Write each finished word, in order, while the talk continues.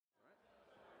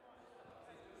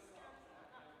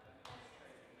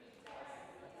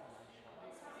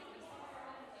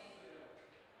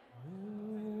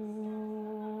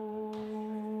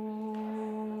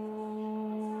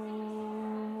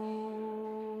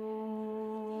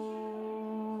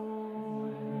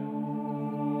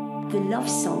The love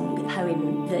song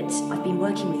poem that I've been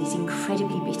working with is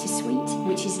incredibly bittersweet,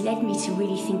 which has led me to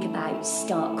really think about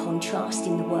stark contrast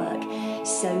in the work.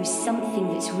 So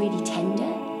something that's really tender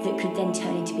that could then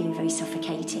turn into being very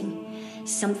suffocating.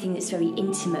 Something that's very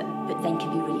intimate but then can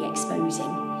be really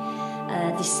exposing.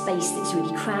 The space that's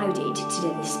really crowded to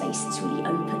then the space that's really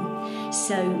open.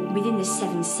 So within the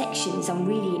 7 sections, I'm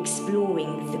really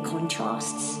exploring the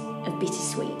contrasts of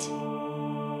bittersweet.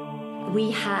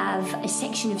 We have a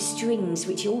section of strings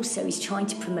which also is trying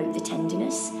to promote the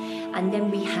tenderness, and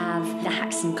then we have the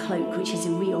Haxon cloak, which has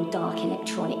a real dark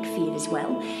electronic feel as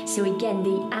well. So again,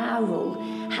 the aural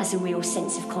has a real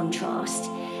sense of contrast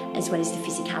as well as the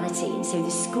physicality, and so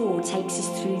the score takes us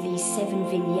through these 7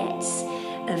 vignettes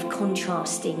of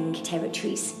contrasting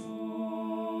territories.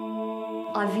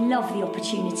 I've loved the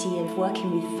opportunity of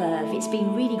working with Verve. It's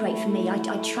been really great for me. I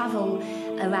travel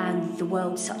around the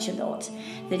world such a lot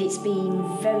that it's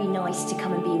been very nice to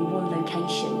come and be in one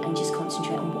location and just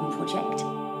concentrate on one project.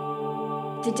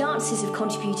 The dancers have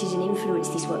contributed and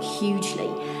influenced this work hugely.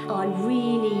 I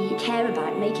really care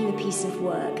about making a piece of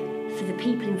work for the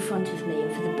people in front of me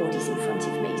and for the bodies in front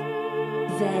of me.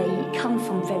 They come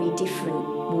from very different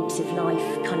walks of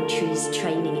life, countries,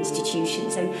 training,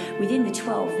 institutions. So within the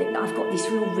 12, I've got this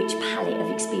real rich palette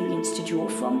of experience to draw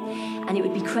from, and it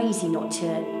would be crazy not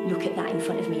to look at that in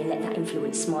front of me and let that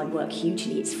influence my work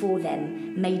hugely. It's for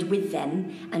them, made with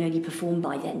them, and only performed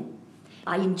by them.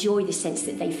 I enjoy the sense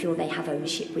that they feel they have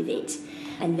ownership with it,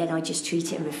 and then I just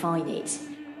treat it and refine it